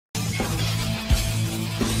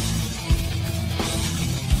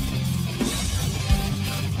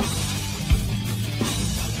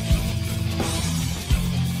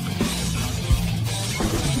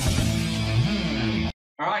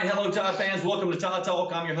right, hello, Tide fans. Welcome to Tide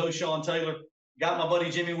Talk. I'm your host, Sean Taylor. Got my buddy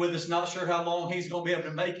Jimmy with us. Not sure how long he's going to be able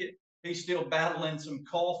to make it. He's still battling some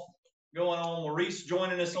cough going on. Maurice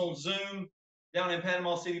joining us on Zoom down in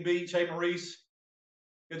Panama City Beach. Hey, Maurice.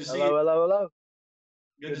 Good to see you. Hello.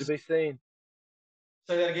 Good to be seen.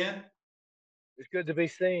 Say that again. It's good to be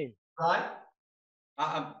seen. Right.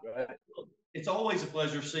 Right. It's always a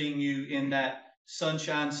pleasure seeing you in that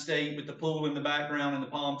sunshine state with the pool in the background and the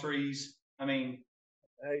palm trees. I mean,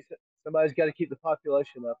 hey, somebody's got to keep the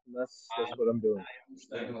population up, and that's what I'm doing.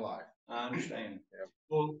 Living alive. I understand. Yeah.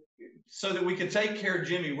 Well, so that we can take care of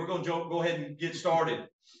Jimmy, we're going to go ahead and get started.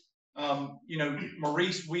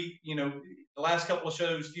 Maurice, the last couple of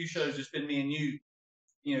few shows, it's been me and you.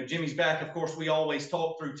 Jimmy's back. Of course, we always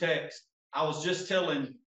talk through text. I was just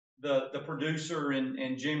telling the producer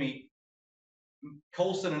and Jimmy,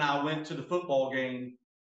 Colson and I went to the football game,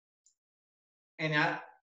 and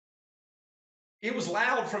it was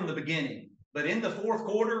loud from the beginning, but in the fourth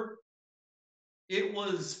quarter, it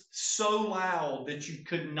was so loud that you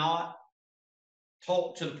could not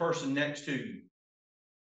talk to the person next to you.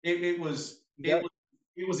 It was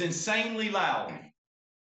insanely loud.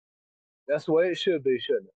 That's the way it should be,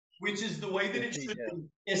 shouldn't it? Which is the way that it should be,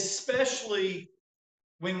 especially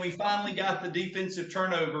when we finally got the defensive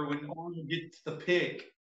turnover, when Arnold gets the pick.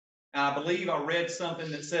 I believe I read something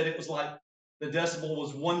that said it was like the decibel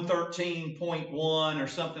was 113.1 or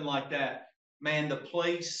something like that. Man, the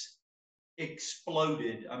place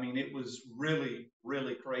exploded. I mean, it was really,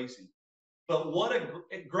 really crazy. But what a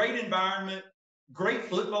great environment, great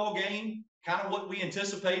football game, kind of what we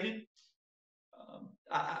anticipated.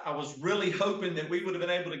 I was really hoping that we would have been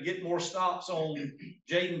able to get more stops on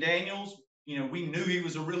Jayden Daniels. We knew he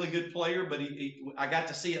was a really good player, but I got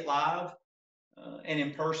to see it live and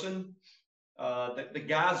in person. The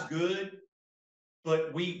guy's good,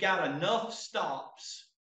 but we got enough stops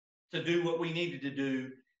to do what we needed to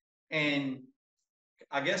do. And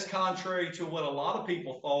I guess contrary to what a lot of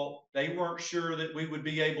people thought, they weren't sure that we would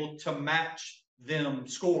be able to match them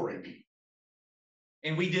scoring.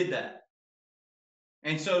 And we did that.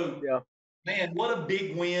 And so, Man, what a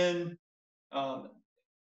big win.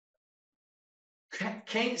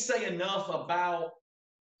 Can't say enough about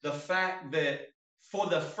the fact that for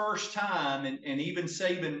the first time, and even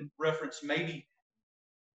Saban referenced maybe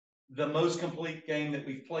the most complete game that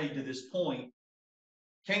we've played to this point,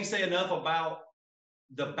 can't say enough about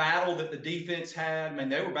the battle that the defense had. I mean,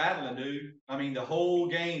 they were battling, dude. I mean, the whole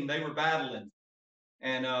game they were battling.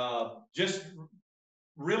 And just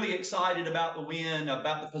really excited about the win,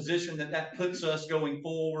 about the position that puts us going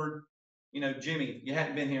forward. Jimmy, you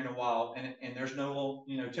hadn't been here in a while, and there's no,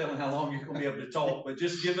 telling how long you're going to be able to talk, but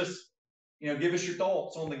just give us your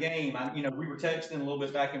thoughts on the game. We were texting a little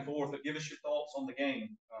bit back and forth, but give us your thoughts on the game.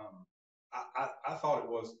 I thought it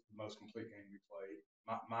was the most complete game we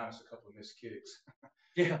played, minus a couple of missed kicks.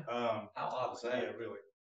 Yeah. How odd is that? Yeah, really.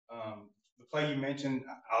 The play you mentioned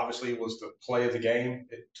obviously was the play of the game.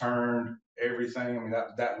 It turned everything. I mean,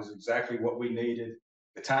 that was exactly what we needed.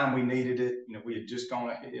 The time we needed it. We had just gone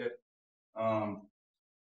ahead.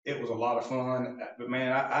 It was a lot of fun. But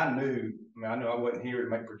man, I knew. I knew I wasn't here to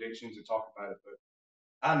make predictions and talk about it,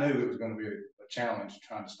 but I knew it was going to be a challenge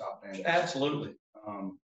trying to stop Daniels. Absolutely.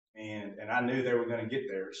 And I knew they were going to get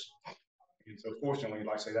theirs. And so fortunately,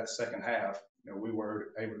 like I say, that second half, we were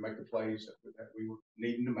able to make the plays that we were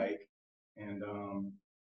needing to make. And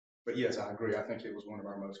but yes, I agree. I think it was one of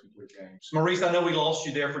our most complete games. Maurice, I know we lost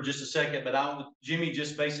you there for just a second, but Jimmy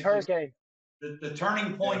just basically the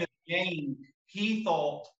turning point of the game he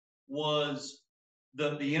thought was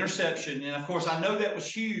the interception. And of course, I know that was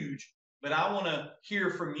huge, but I want to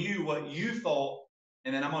hear from you what you thought,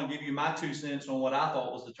 and then I'm going to give you my 2 cents on what I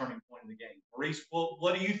thought was the turning point in the game. Maurice,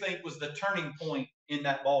 what do you think was the turning point in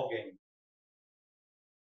that ball game?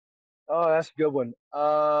 Oh, that's a good one.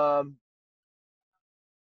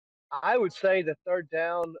 I would say the third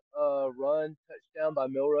down run touchdown by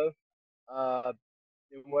Milroe.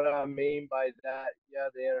 And what I mean by that,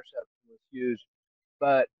 the interception was huge.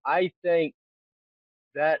 But I think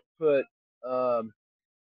that put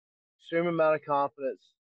extreme amount of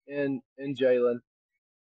confidence in Jalen,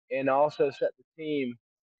 and also let the team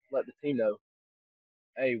know,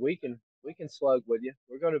 hey, we can slug with you.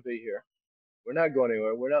 We're going to be here. We're not going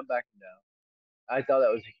anywhere. We're not backing down. I thought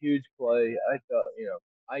that was a huge play. I thought,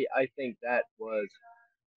 I think that was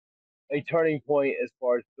a turning point as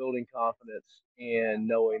far as building confidence and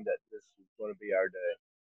knowing that this is going to be our day.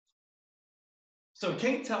 So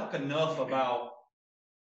can't talk enough about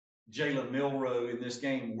Jalen Milroe in this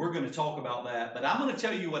game. We're going to talk about that, but I'm going to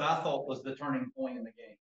tell you what I thought was the turning point in the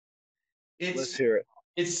game. Let's hear it.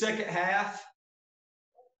 It's second half.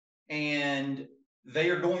 and they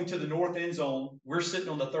are going to the north end zone. We're sitting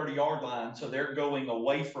on the 30-yard line, so they're going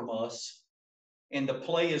away from us, and the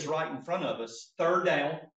play is right in front of us. Third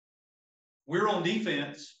down, we're on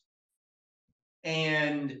defense,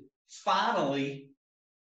 and finally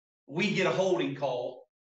we get a holding call.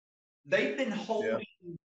 They've been holding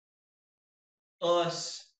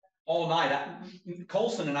us all night.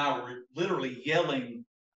 Colson and I were literally yelling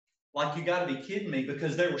like, you got to be kidding me,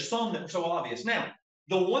 because there were some that were so obvious. Now,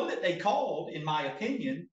 the one that they called, in my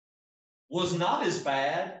opinion, was not as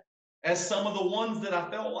bad as some of the ones that I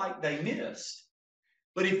felt like they missed.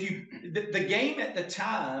 But if you, the game at the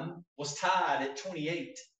time was tied at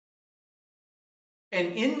 28.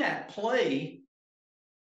 And in that play,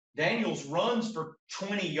 Daniels runs for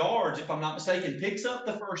 20 yards, if I'm not mistaken, picks up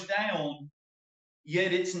the first down,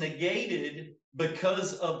 yet it's negated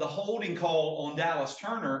because of the holding call on Dallas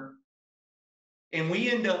Turner. And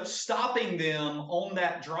we end up stopping them on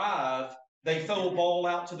that drive. They throw a ball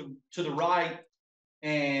out to the right,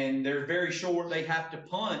 and they're very short. They have to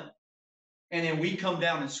punt. And then we come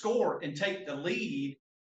down and score and take the lead.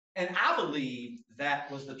 And I believe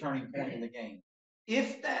that was the turning point in the game.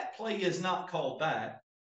 If that play is not called back,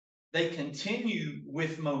 they continue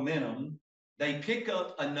with momentum. They pick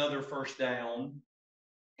up another first down.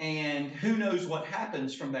 And who knows what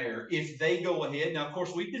happens from there if they go ahead. Now, of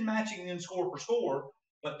course, we've been matching them score for score,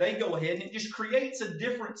 but they go ahead and it just creates a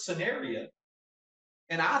different scenario.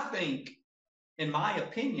 And I think, in my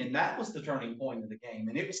opinion, that was the turning point of the game.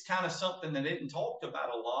 And it was kind of something that isn't talked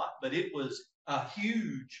about a lot, but it was a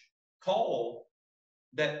huge call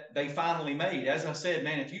that they finally made. As I said,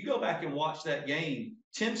 man, if you go back and watch that game,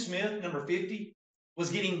 Tim Smith, number 50, was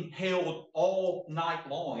getting held all night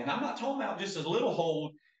long. And I'm not talking about just a little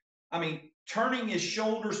hold. I mean, turning his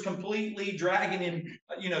shoulders completely, dragging him,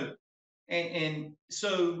 and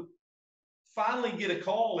so finally get a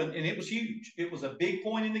call, and it was huge. It was a big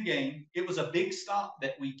point in the game. It was a big stop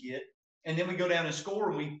that we get, and then we go down and score,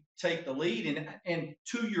 and we take the lead. And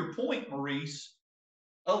to your point, Maurice,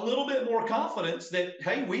 a little bit more confidence that,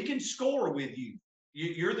 hey, we can score with you.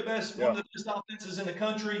 You're the best, one of the best offenses in the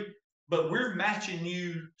country, but we're matching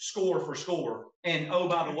you score for score. And, oh,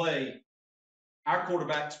 by the way, our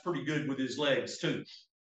quarterback's pretty good with his legs too.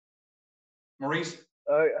 Maurice?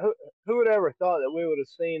 Who would ever thought that we would have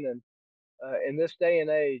seen in this day and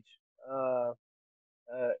age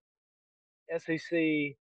SEC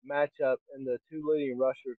matchup and the two leading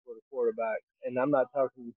rushers for the quarterback? And I'm not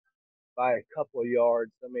talking by a couple of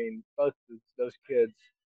yards. I mean, both of those kids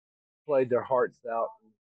played their hearts out.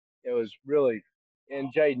 It was really,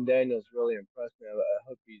 and Jayden Daniels really impressed me. I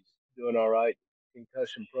hope he's doing all right.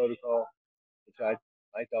 Concussion protocol, which I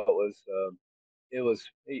thought was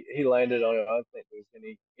he landed on it. I don't think there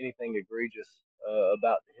was anything egregious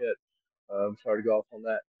about the hit. I'm sorry to go off on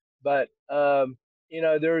that, but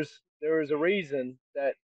there is a reason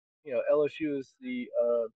that LSU is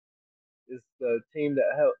the team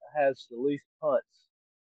that has the least punts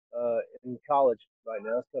in college right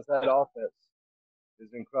now. It's because that offense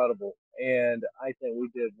is incredible, and I think we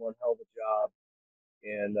did one hell of a job.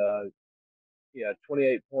 And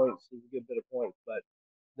 28 points is a good bit of points, but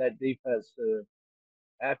that defense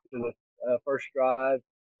after the first drive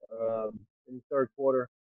in the third quarter,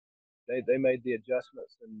 they made the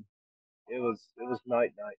adjustments, and it was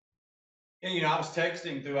night. And I was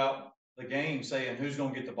texting throughout the game saying who's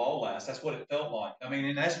going to get the ball last. That's what it felt like. I mean,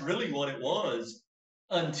 and that's really what it was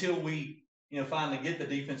until we finally get the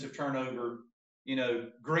defensive turnover.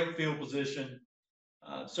 Great field position.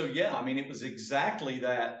 So yeah, I mean, it was exactly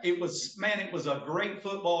that. It was a great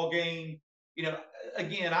football game.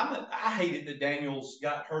 Again, I hated that Daniels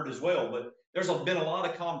got hurt as well, but there's been a lot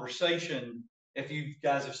of conversation. If you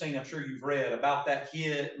guys have seen, I'm sure you've read about that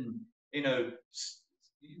hit, and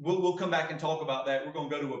we'll come back and talk about that. We're going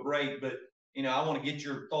to go to a break, but I want to get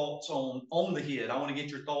your thoughts on the hit. I want to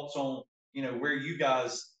get your thoughts on where you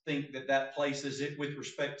guys think that places it with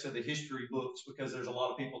respect to the history books, because there's a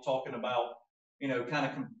lot of people talking about kind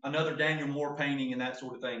of another Daniel Moore painting and that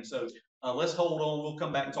sort of thing. So let's hold on. We'll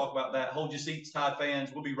come back and talk about that. Hold your seats, Tide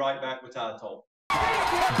fans. We'll be right back with Tide Talk.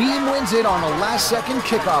 Beam wins it on a last-second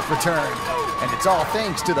kickoff return, and it's all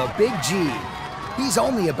thanks to the Big G. He's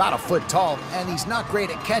only about a foot tall, and he's not great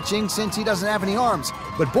at catching since he doesn't have any arms.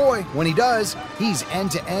 But boy, when he does, he's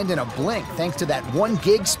end-to-end in a blink thanks to that 1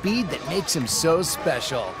 gig speed that makes him so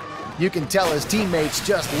special. You can tell his teammates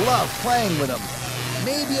just love playing with him.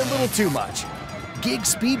 Maybe a little too much. Gig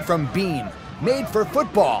speed from Beam, made for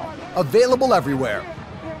football, available everywhere.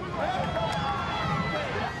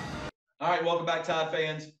 All right, welcome back, Tide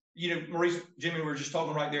fans. Maurice, Jimmy, we were just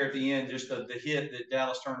talking right there at the end, just the hit that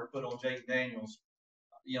Dallas Turner put on Jayden Daniels.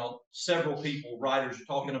 several people, writers are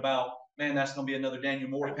talking about, man, that's going to be another Daniel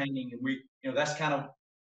Moore painting. And that's kind of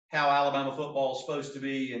how Alabama football is supposed to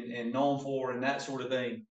be and known for and that sort of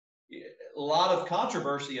thing. A lot of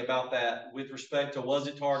controversy about that with respect to, was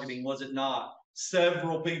it targeting, was it not?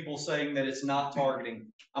 Several people saying that it's not targeting.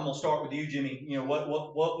 I'm gonna start with you, Jimmy. What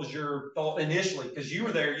was your thought initially? Because you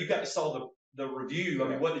were there, you got to saw the review. I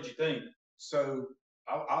mean, what did you think? So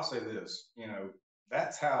I'll say this,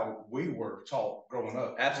 that's how we were taught growing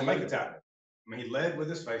up. Absolutely. To make a tackle. I mean, he led with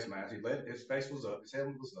his face mask. His face was up, his head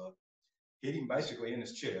was up, hit him basically in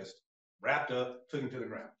his chest, wrapped up, took him to the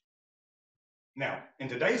ground. Now, in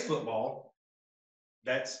today's football,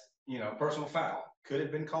 that's, personal foul. Could it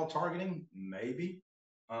have been called targeting? Maybe.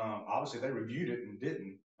 Obviously, they reviewed it and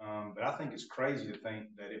didn't. But I think it's crazy to think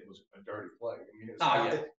that it was a dirty play. I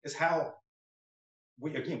mean, it's how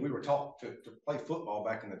we were taught to play football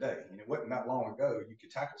back in the day. And it wasn't that long ago you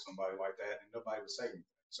could tackle somebody like that and nobody would say anything.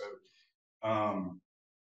 So,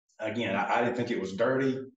 again, I didn't think it was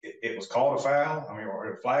dirty. It was called a foul. I mean,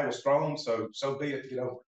 or a flag was thrown. So be it. Get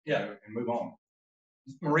over it. Yeah. And move on.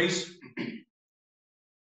 Maurice?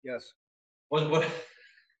 Yes. What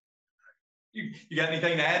you got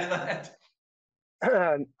anything to add to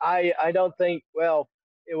that? I don't think, well,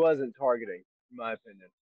 it wasn't targeting, in my opinion.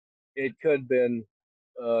 It could have been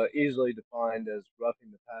easily defined as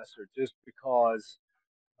roughing the passer just because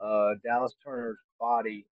Dallas Turner's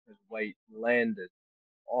body, his weight, landed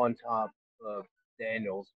on top of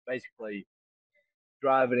Daniels, basically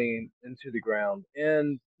driving into the ground.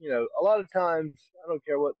 And, a lot of times, I don't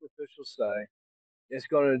care what the officials say, it's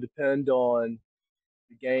going to depend on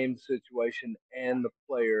the game situation and the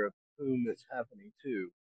player of whom it's happening to.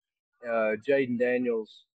 Jayden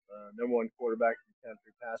Daniels, number one quarterback in the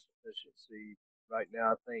country, pass efficiency right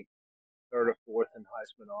now, I think third or fourth in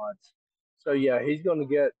Heisman odds. So, yeah, he's going to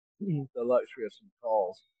get the luxury of some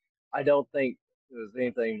calls. I don't think there was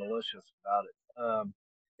anything malicious about it.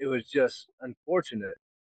 It was just unfortunate,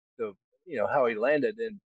 how he landed.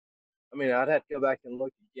 And, I mean, I'd have to go back and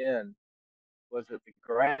look again. Was it the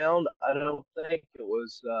ground? I don't think it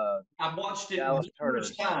was. I've watched it Dallas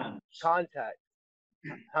numerous Turner's times. Contact.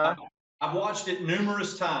 Huh? I've watched it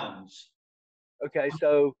numerous times. Okay,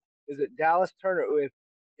 so is it Dallas Turner?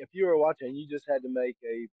 If you were watching, you just had to make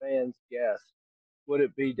a fan's guess. Would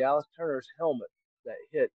it be Dallas Turner's helmet that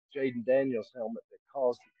hit Jayden Daniels' helmet that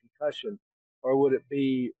caused the concussion, or would it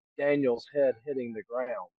be Daniels' head hitting the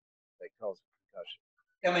ground that caused the concussion?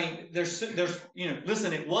 I mean, there's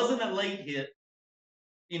listen, it wasn't a late hit.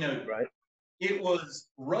 Right. It was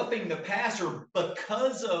roughing the passer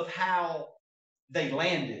because of how they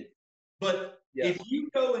landed. But if you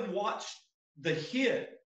go and watch the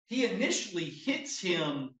hit, he initially hits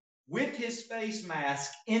him with his face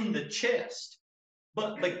mask in the chest.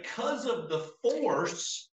 But because of the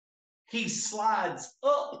force, he slides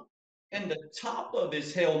up and the top of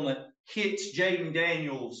his helmet hits Jayden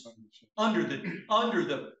Daniels under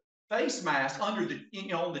the face mask, under the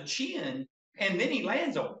on the chin, and then he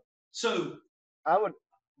lands on it. So I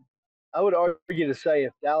would argue to say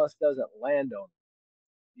if Dallas doesn't land on it,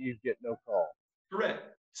 you get no call. Correct.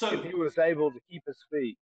 So if he was able to keep his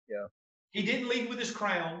feet, he didn't lead with his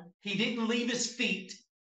crown. He didn't leave his feet.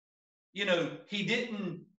 He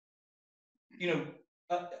didn't.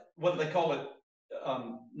 What do they call it?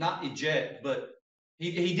 Not eject, but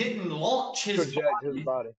he didn't launch his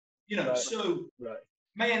body. Right. So right.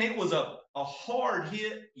 Man, it was a hard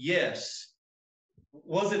hit. Yes.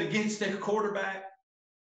 Was it against their quarterback?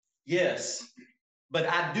 Yes. But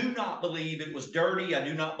I do not believe it was dirty. I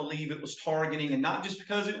do not believe it was targeting, and not just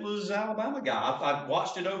because it was an Alabama guy. I've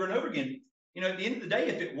watched it over and over again. At the end of the day,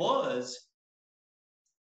 if it was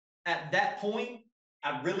at that point,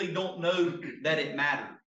 I really don't know that it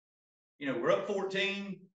mattered. We're up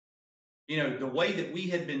 14. The way that we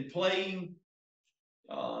had been playing,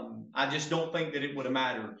 I just don't think that it would have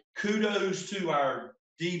mattered. Kudos to our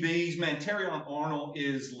DBs. Man, Terrion Arnold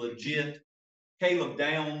is legit. Caleb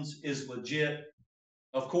Downs is legit.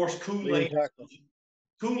 Of course, Kool-Aid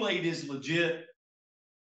is legit.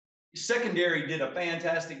 Secondary did a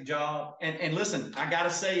fantastic job. And listen, I got to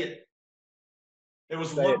say it. There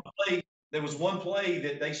was one play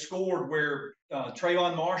that they scored where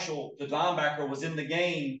Trayvon Marshall, the linebacker, was in the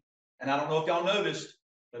game. And I don't know if y'all noticed,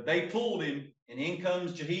 but they pulled him, and in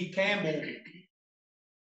comes Jaheed Campbell.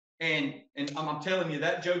 And I'm telling you,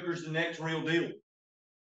 that joker's the next real deal.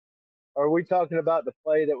 Are we talking about the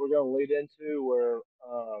play that we're going to lead into where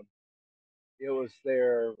it was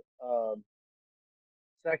their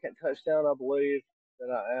second touchdown, I believe,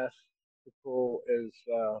 that I asked to pull?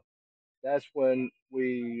 That's when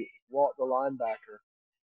we walked the linebacker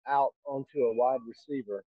out onto a wide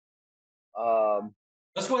receiver.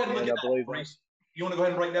 Let's go ahead and look and at I that, believe Maurice. You want to go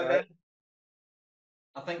ahead and break that All right. down?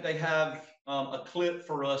 I think they have a clip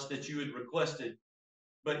for us that you had requested.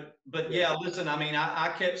 But yeah, listen, I mean,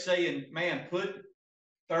 I kept saying, man, put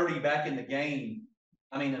 30 back in the game.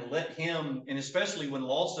 I mean, and let him, and especially when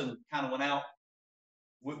Lawson kind of went out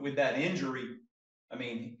with that injury. I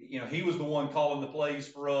mean, you know, he was the one calling the plays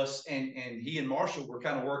for us, and he and Marshall were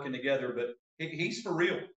kind of working together, but he's for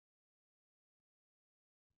real.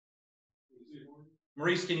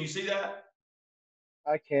 Maurice, can you see that?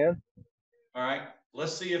 I can. All right.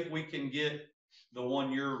 Let's see if we can get the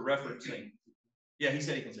one you're referencing. Yeah, he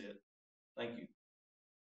said he can see it. Thank you.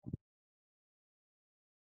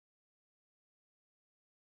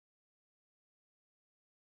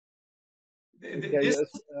 Okay,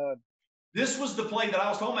 This was the play that I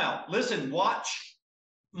was talking about. Listen, watch.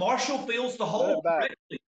 Marshall feels the hole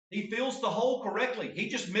correctly. He feels the hole correctly. He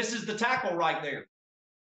just misses the tackle right there.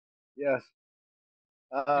 Yes.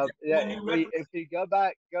 If you go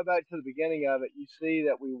back to the beginning of it, you see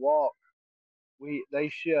that we walk. They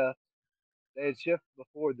shift. They had shifted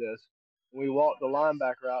before this. We walked the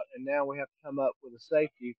linebacker out, and now we have to come up with a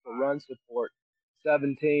safety for run support.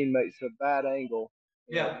 17 makes a bad angle,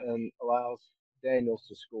 and allows Daniels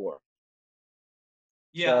to score.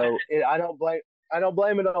 Yeah. So I don't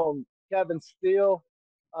blame it on Kevin Steele.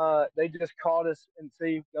 They just caught us and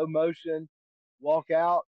go motion, walk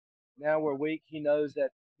out. Now we're weak. He knows that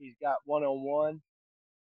he's got one-on-one.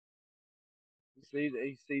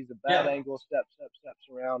 He sees the bad angle, steps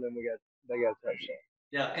around, and they got a touchdown.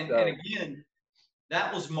 Yeah, and again,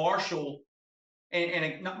 that was Marshall,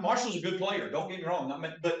 and Marshall's a good player. Don't get me wrong,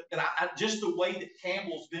 but I just the way that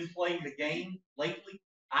Campbell's been playing the game lately,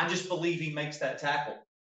 I just believe he makes that tackle.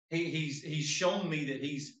 He's shown me that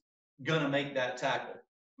he's gonna make that tackle.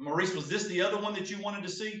 Maurice, was this the other one that you wanted to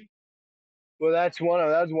see? Well, that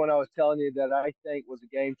was one I was telling you that I think was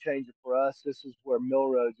a game changer for us. This is where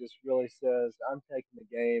Milroe just really says, I'm taking the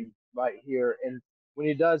game right here. And when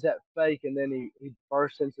he does that fake and then he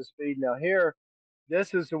bursts into speed. Now here,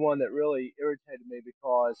 this is the one that really irritated me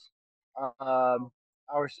because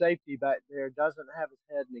our safety back there doesn't have his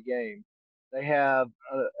head in the game. They have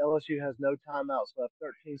LSU has no timeouts left,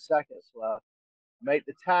 13 seconds left. Make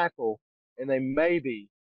the tackle, and they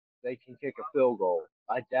can kick a field goal.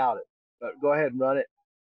 I doubt it. But go ahead and run it.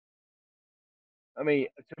 I mean,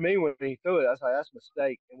 to me, when he threw it, I was like, that's a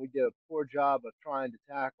mistake. And we did a poor job of trying to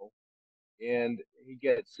tackle. And he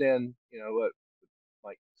gets in,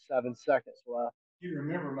 like 7 seconds left. You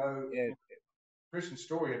remember, Mo, and Christian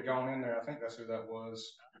Story had gone in there. I think that's who that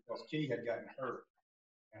was, because Key had gotten hurt.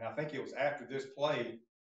 And I think it was after this play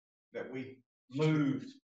that we moved,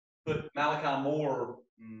 put Malachi Moore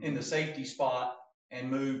in the safety spot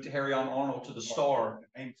and moved Harrison Arnold to the star.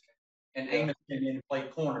 And Amos came in and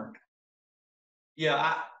played corner.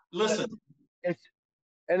 Yeah, listen.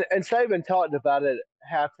 And Saban talked about it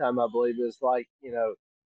at halftime, I believe, is like,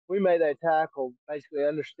 we made that tackle basically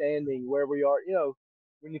understanding where we are.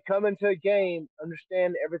 When you come into a game,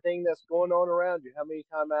 understand everything that's going on around you, how many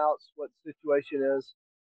timeouts, what the situation is.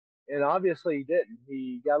 And obviously he didn't.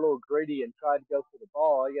 He got a little greedy and tried to go for the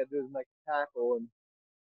ball. All you got to do is make a tackle, and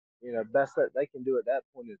best that they can do at that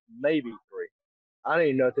point is maybe 3. I didn't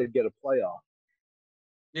even know if they'd get a playoff.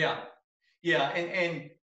 Yeah,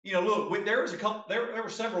 and look, there were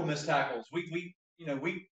several missed tackles. We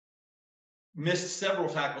missed several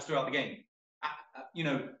tackles throughout the game.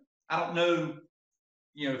 I don't know,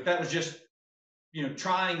 if that was just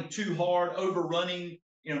trying too hard, overrunning,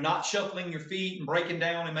 not shuffling your feet and breaking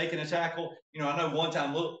down and making a tackle. I know one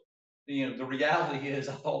time, look, the reality is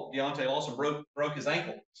I thought Deontay Lawson broke his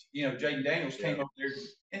ankle. Jaden Daniels came up there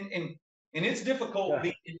and it's difficult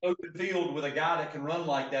being in open field with a guy that can run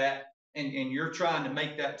like that, and you're trying to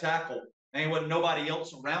make that tackle. And it wasn't nobody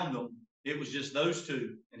else around them. It was just those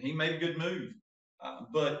two, and he made a good move.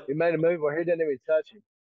 But he made a move where he didn't even touch him.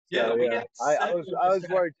 So, I was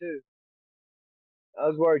worried too. I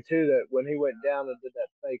was worried too that when he went down and did that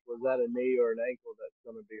fake, was that a knee or an ankle that's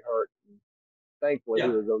going to be hurt? And thankfully, he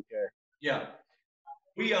was okay. Yeah.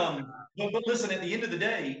 But listen, at the end of the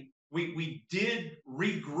day, we did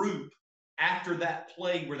regroup after that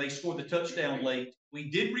play where they scored the touchdown late. We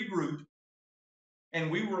did regroup, and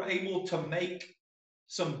we were able to make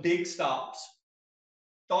some big stops.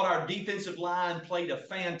 Thought our defensive line played a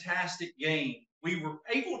fantastic game. We were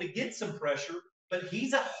able to get some pressure, but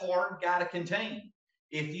he's a hard guy to contain.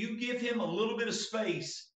 If you give him a little bit of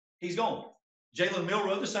space, he's gone. Jalen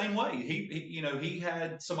Milroe the same way. He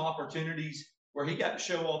had some opportunities where he got to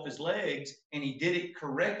show off his legs, and he did it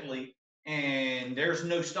correctly, and there's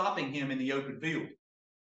no stopping him in the open field.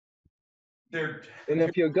 And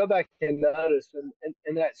if you go back and notice,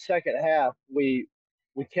 in that second half, we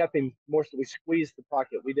kept him more. So we squeezed the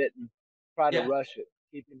pocket. We didn't try to rush it.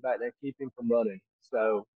 Keep him back there. Keep him from running.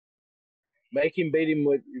 So make him beat him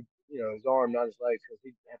with his arm, not his legs, because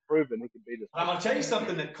he had proven he could beat us. I'm going to tell you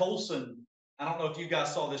something that Colson. I don't know if you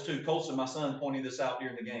guys saw this too. Colson, my son, pointed this out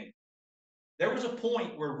during the game. There was a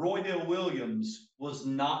point where Roydell Williams was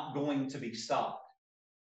not going to be stopped,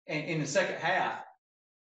 and in the second half.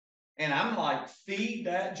 And I'm like, feed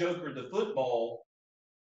that joker the football.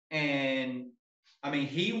 And I mean,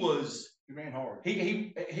 he ran hard.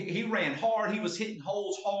 He ran hard. He was hitting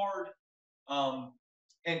holes hard.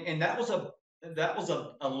 And that was a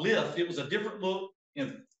lift. It was a different look.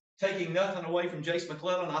 Taking nothing away from Jace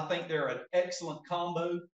McClellan. I think they're an excellent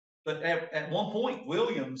combo. But at one point,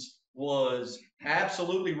 Williams was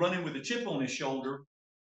absolutely running with a chip on his shoulder.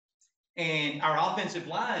 And our offensive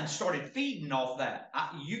line started feeding off that.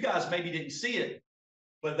 You guys maybe didn't see it,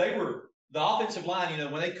 but the offensive line,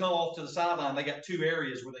 when they come off to the sideline, they got two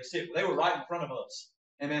areas where they sit. They were right in front of us.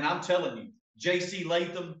 And man, I'm telling you, J.C.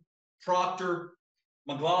 Latham, Proctor,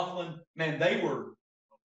 McLaughlin, they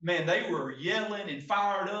were yelling and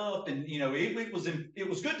fired up. And, it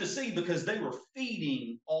was good to see because they were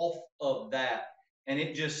feeding off of that. And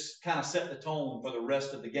it just kind of set the tone for the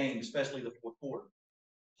rest of the game, especially the fourth quarter.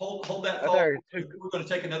 Hold that thought. We're going to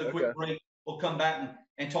take another quick break. We'll come back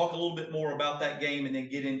and talk a little bit more about that game and then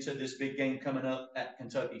get into this big game coming up at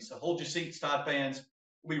Kentucky. So hold your seats, Tide fans.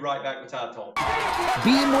 We'll be right back with Tide Talk.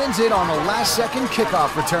 Beam wins it on a last-second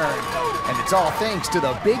kickoff return, and it's all thanks to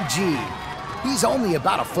the Big G. He's only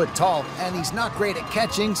about a foot tall, and he's not great at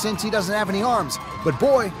catching since he doesn't have any arms. But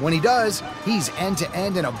boy, when he does, he's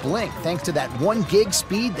end-to-end in a blink thanks to that 1 gig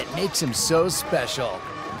speed that makes him so special.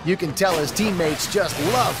 You can tell his teammates just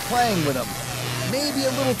love playing with him. Maybe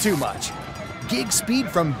a little too much. Gig speed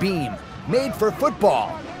from Beam, made for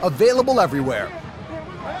football, available everywhere.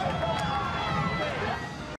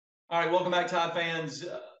 All right, welcome back, Tide fans.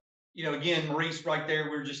 Again, Maurice right there, we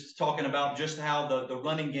were just talking about just how the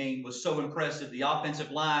running game was so impressive. The offensive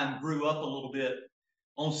line grew up a little bit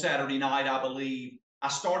on Saturday night, I believe. I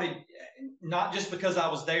started, not just because I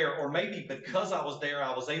was there, or maybe because I was there,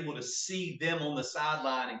 I was able to see them on the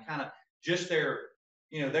sideline and kind of just they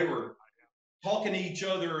were talking to each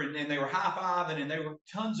other and they were high-fiving and they were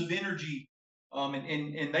tons of energy.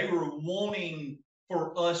 And they were wanting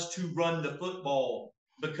for us to run the football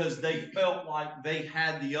because they felt like they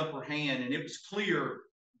had the upper hand. And it was clear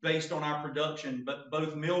based on our production, but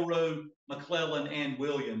both Milroe, McClellan, and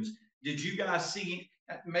Williams. Did you guys see?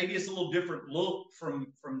 Maybe it's a little different look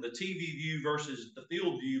from the TV view versus the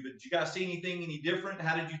field view, but did you guys see anything any different?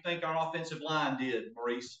 How did you think our offensive line did,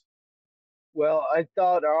 Maurice? Well, I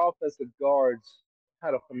thought our offensive guards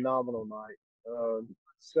had a phenomenal night.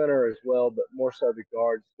 Center as well, but more so the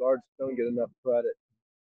guards. Guards don't get enough credit.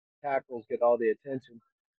 Tackles get all the attention.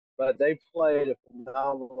 But they played a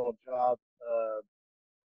phenomenal job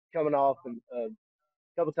coming off and a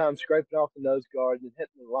couple times scraping off the nose guard and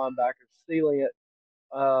hitting the linebackers, stealing it.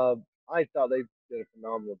 I thought they did a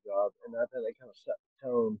phenomenal job, and I think they kind of set the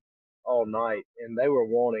tone all night. And they were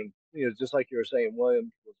wanting, just like you were saying,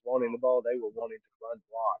 Williams was wanting the ball. They were wanting to run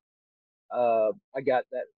block. I got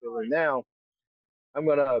that feeling now. I'm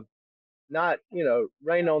going to not,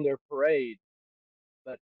 rain on their parade,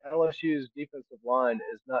 but LSU's defensive line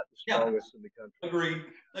is not the strongest in the country.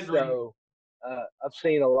 Agreed. So I've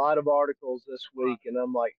seen a lot of articles this week, and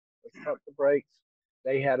I'm like, let's pump the brakes.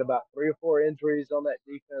 They had about 3 or 4 injuries on that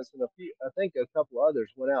defense, and I think a couple others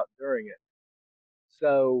went out during it.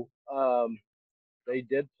 So they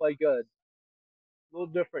did play good. A little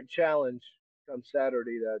different challenge come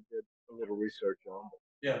Saturday that I did a little research on.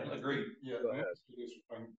 Yeah, agreed. Yeah, man,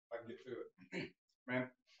 I can get to it. Man,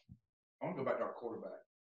 I want to go back to our quarterback.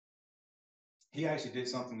 He actually did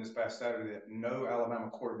something this past Saturday that no Alabama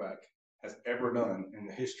quarterback has ever done in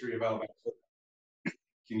the history of Alabama football.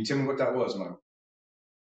 Can you tell me what that was, Mo?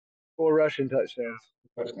 4 rushing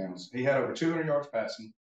touchdowns. He had over 200 yards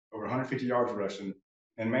passing, over 150 yards rushing.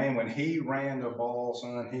 And, man, when he ran the ball,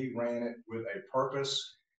 son, he ran it with a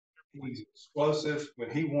purpose. He's explosive. When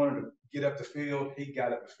he wanted to get up the field, he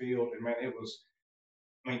got up the field. And,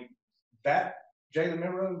 man, that Jalen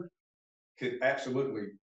Milroe could absolutely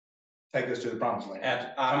take us to the promised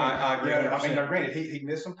land. I agree. Granted, he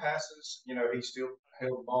missed some passes. He still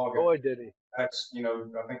held the ball. Boy, did he. That's,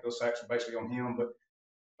 I think those sacks were basically on him. But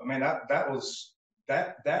man, that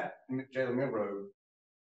Jalen Milroe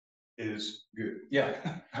is good. Yeah.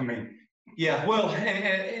 Yeah. Well,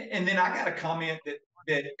 and then I got a comment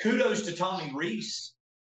that kudos to Tommy Rees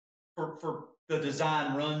for the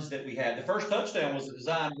design runs that we had. The first touchdown was a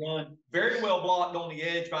design run, very well blocked on the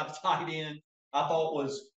edge by the tight end. I thought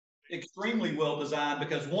was extremely well designed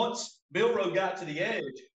because once Milroe got to the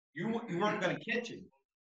edge, you weren't going to catch him.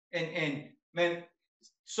 And man,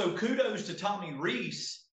 so kudos to Tommy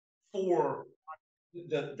Rees for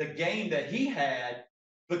the game that he had,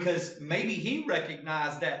 because maybe he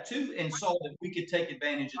recognized that too and saw that we could take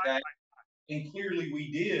advantage of that. And clearly we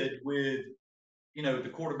did with, the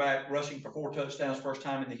quarterback rushing for 4 touchdowns, first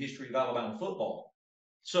time in the history of Alabama football.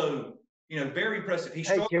 So, very impressive.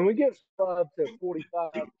 Hey, can we get up to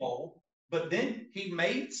 45? Football, but then he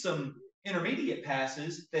made some intermediate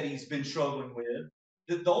passes that he's been struggling with.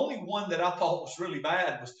 The only one that I thought was really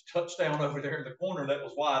bad was the touchdown over there in the corner that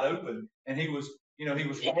was wide open. And he was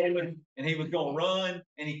rolling and he was going to run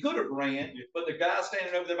and he could have ran, but the guy's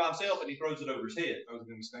standing over there by himself and he throws it over his head. I was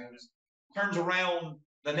in the stands. Turns around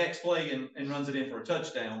the next play and runs it in for a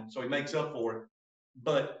touchdown. So he makes up for it.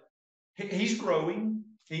 But he's growing.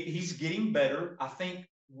 He's getting better. I think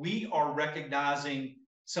we are recognizing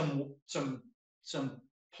some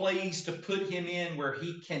plays to put him in where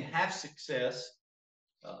he can have success.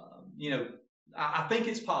 I think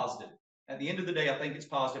it's positive. At the end of the day, I think it's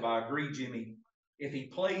positive. I agree, Jimmy. If he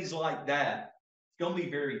plays like that, it's going to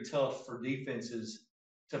be very tough for defenses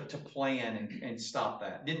to plan and stop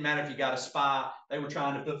that. Didn't matter if you got a spy. They were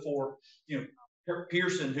trying to put forth,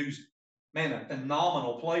 Pearson, who's, man, a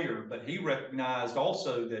phenomenal player, but he recognized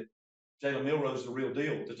also that Jalen Milroe's the real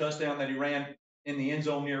deal. The touchdown that he ran in the end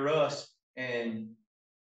zone near us, and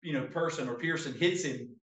Pearson hits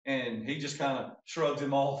him, and he just kind of shrugs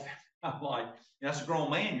him off. I'm like, that's a grown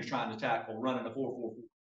man you're trying to tackle running a 4-4-4.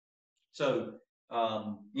 So,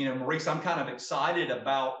 Maurice, I'm kind of excited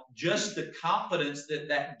about just the confidence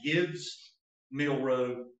that gives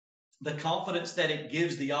Milroe, the confidence that it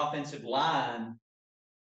gives the offensive line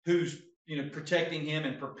who's, protecting him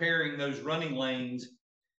and preparing those running lanes.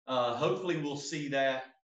 Hopefully we'll see that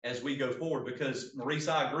as we go forward because, Maurice,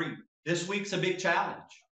 I agree. This week's a big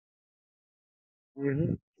challenge.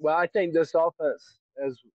 Mm-hmm. Well, I think this offense,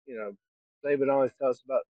 as David always tells us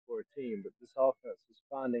about for a team, but this offense is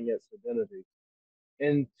finding its identity.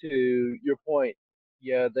 And to your point,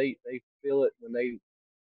 yeah, they feel it when they,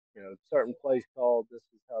 certain plays called. This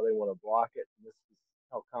is how they want to block it, and this is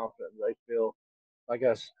how confident they feel. Like I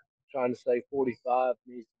was trying to say, 45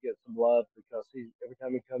 needs to get some love because every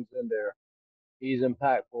time he comes in there, he's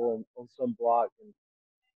impactful on some block.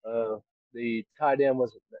 And the tight end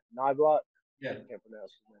was Nyblock. Yeah, I can't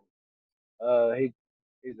pronounce his name.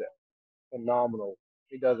 He's a phenomenal.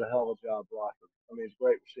 He does a hell of a job blocking. I mean, he's a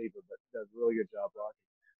great receiver, but does a really good job blocking.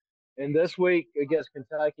 And this week against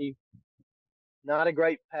Kentucky, not a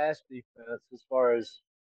great pass defense as far as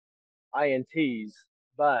INTs,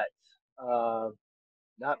 but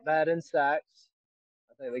not bad in sacks.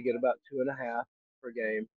 I think they get about 2.5 per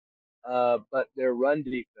game. But their run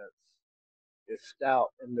defense is stout,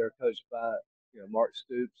 and they're coached by Mark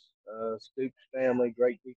Stoops, Stoops family,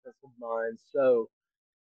 great defensive mind. So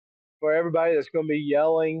for everybody that's going to be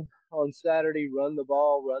yelling on Saturday, run the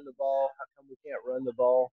ball, how come we can't run the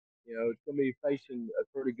ball? It's going to be facing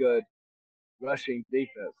a pretty good rushing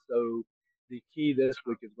defense. So the key this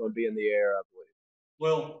week is going to be in the air, I believe.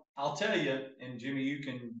 Well, I'll tell you, and Jimmy, you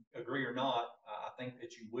can agree or not, I think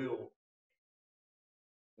that you will.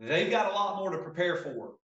 They've got a lot more to prepare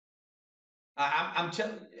for. I'm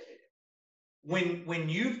telling you, when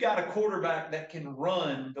you've got a quarterback that can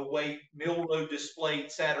run the way Milroe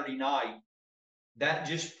displayed Saturday night, that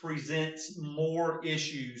just presents more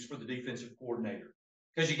issues for the defensive coordinator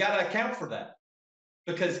because you got to account for that.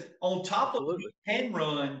 Because on top of the can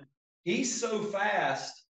run, he's so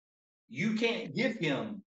fast, you can't give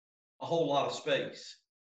him a whole lot of space.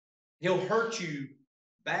 He'll hurt you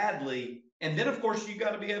badly. And then, of course, you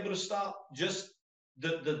got to be able to stop just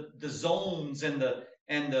the zones and the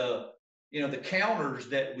counters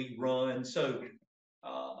that we run. So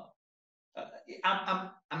I'm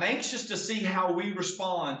anxious to see how we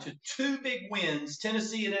respond to 2 big wins,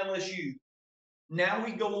 Tennessee and LSU. Now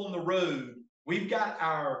we go on the road. We've got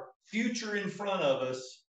our future in front of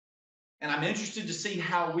us, and I'm interested to see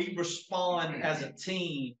how we respond as a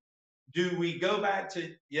team. Do we go back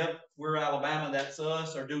to, yep, we're Alabama, that's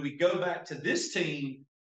us, or do we go back to this team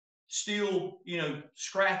still,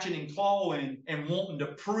 scratching and clawing and wanting to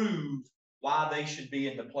prove why they should be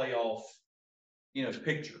in the playoff,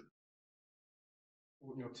 picture?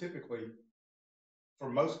 Typically, for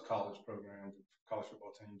most college programs, college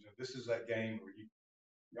football teams, this is that game where you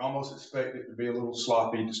almost expect it to be a little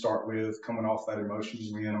sloppy to start with, coming off that emotional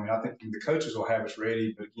win. I mean, I think the coaches will have us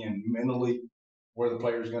ready, but again, mentally, where the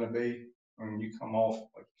player's going to be, when you come off,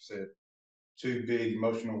 like you said, two big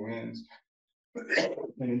emotional wins.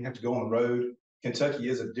 And you have to go on the road. Kentucky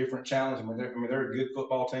is a different challenge. I mean, they're a good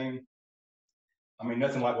football team. I mean,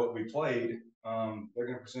 nothing like what we played. They're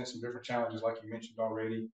going to present some different challenges, like you mentioned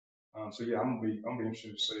already. So yeah, I'm gonna be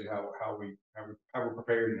interested to see how we're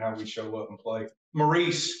prepared and how we show up and play.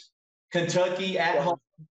 Maurice, Kentucky at home,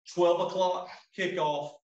 12 o'clock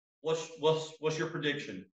kickoff. What's your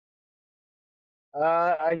prediction?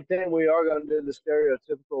 I think we are going to do the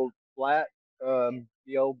stereotypical flat.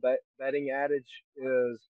 The old betting adage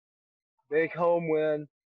is big home win.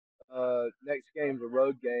 Next game's a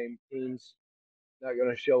road game. Teams not going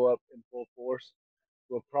to show up in full force.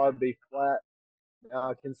 We'll probably be flat.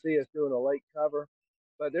 Now I can see us doing a late cover,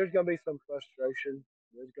 but there's going to be some frustration.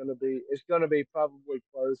 It's going to be probably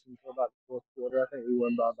close until about the fourth quarter. I think we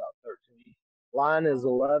win by about 13. Line is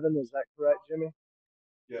 11. Is that correct, Jimmy?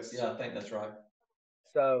 Yes. Yeah, I think that's right.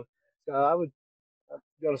 So I'm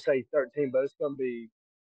going to say 13, but it's going to be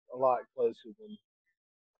a lot closer than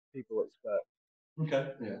people expect.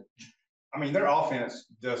 Okay. Yeah. I mean, their offense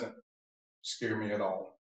doesn't scare me at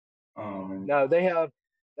all. No, they have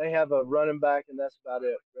a running back, and that's about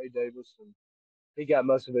it. Ray Davis, and he got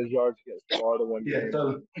most of his yards against Florida one game.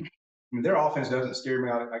 So, I mean, their offense doesn't scare me.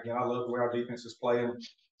 Again, I love the way our defense is playing.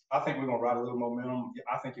 I think we're going to ride a little momentum.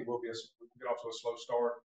 I think it will be we'll get off to a slow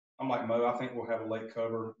start. I'm like Mo. I think we'll have a late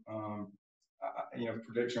cover.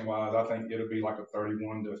 Prediction wise, I think it'll be like a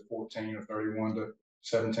 31-14 or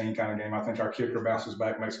 31-17 kind of game. I think our kicker bounces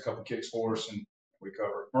back, makes a couple kicks for us, and we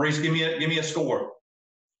cover. Maurice, give me a score.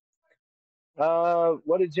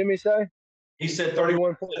 What did Jimmy say? He said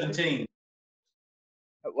 31-17.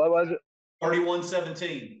 What was it?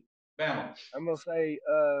 31-17. Bama. I'm gonna say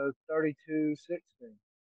 32-16.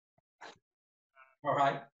 All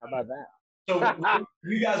right. How about that? So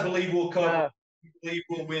you guys believe we'll cover? You believe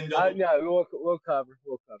we'll win? No, we'll cover.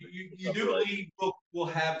 We'll cover. You do believe we'll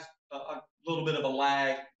have a little bit of a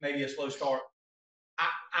lag, maybe a slow start.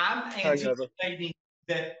 I'm anticipating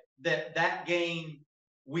that game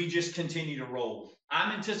we just continue to roll.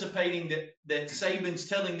 I'm anticipating that Saban's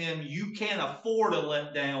telling them you can't afford a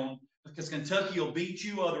letdown because Kentucky will beat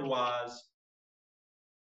you otherwise.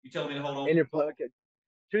 You telling me to hold on? In your pocket.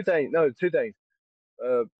 Two things.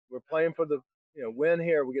 We're playing for the win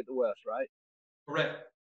here. We get the West, right? Correct.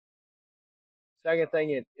 Second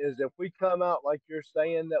thing is if we come out like you're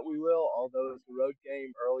saying that we will, although it's a road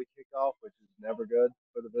game, early kickoff, which is never good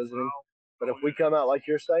for the visiting. But if we come out like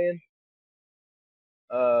you're saying,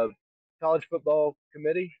 college football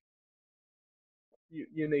committee,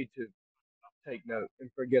 you need to take note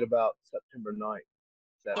and forget about September 9th.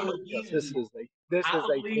 This is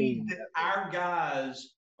a team. That our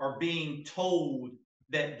guys are being told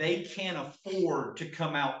that they can't afford to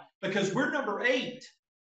come out because we're number 8.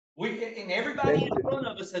 And everybody in front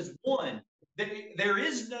of us has won. There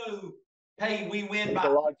is no, hey, we win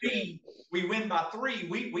by 3. We win by 3.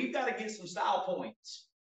 We've got to get some style points.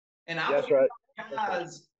 And I believe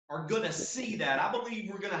guys are going to see that. I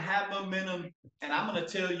believe we're going to have momentum. And I'm going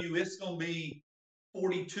to tell you, it's going to be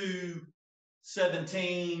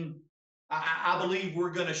 42-17. I believe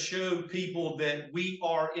we're going to show people that we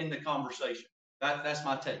are in the conversation. That's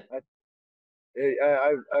my take.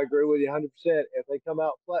 I agree with you 100%. If they come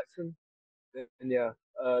out flexing, then I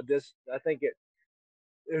think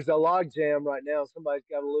there's a log jam right now. Somebody's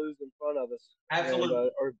got to lose in front of us. Absolutely.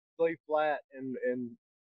 Or play flat and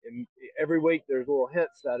every week there's little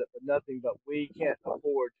hints at it, but nothing. But we can't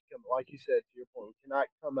afford to come, like you said, to your point, we cannot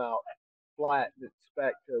come out flat and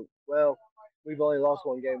expect to, we've only lost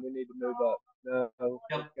one game, we need to move up. No,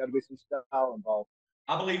 There's got to be some style involved.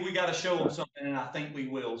 I believe we got to show them something, and I think we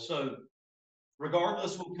will. So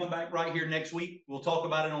regardless, we'll come back right here next week. We'll talk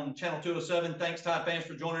about it on Channel 207. Thanks, Tide fans,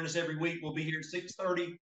 for joining us every week. We'll be here at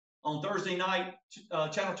 6:30 on Thursday night,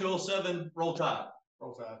 Channel 207. Roll Tide.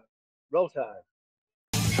 Roll Tide. Roll Tide.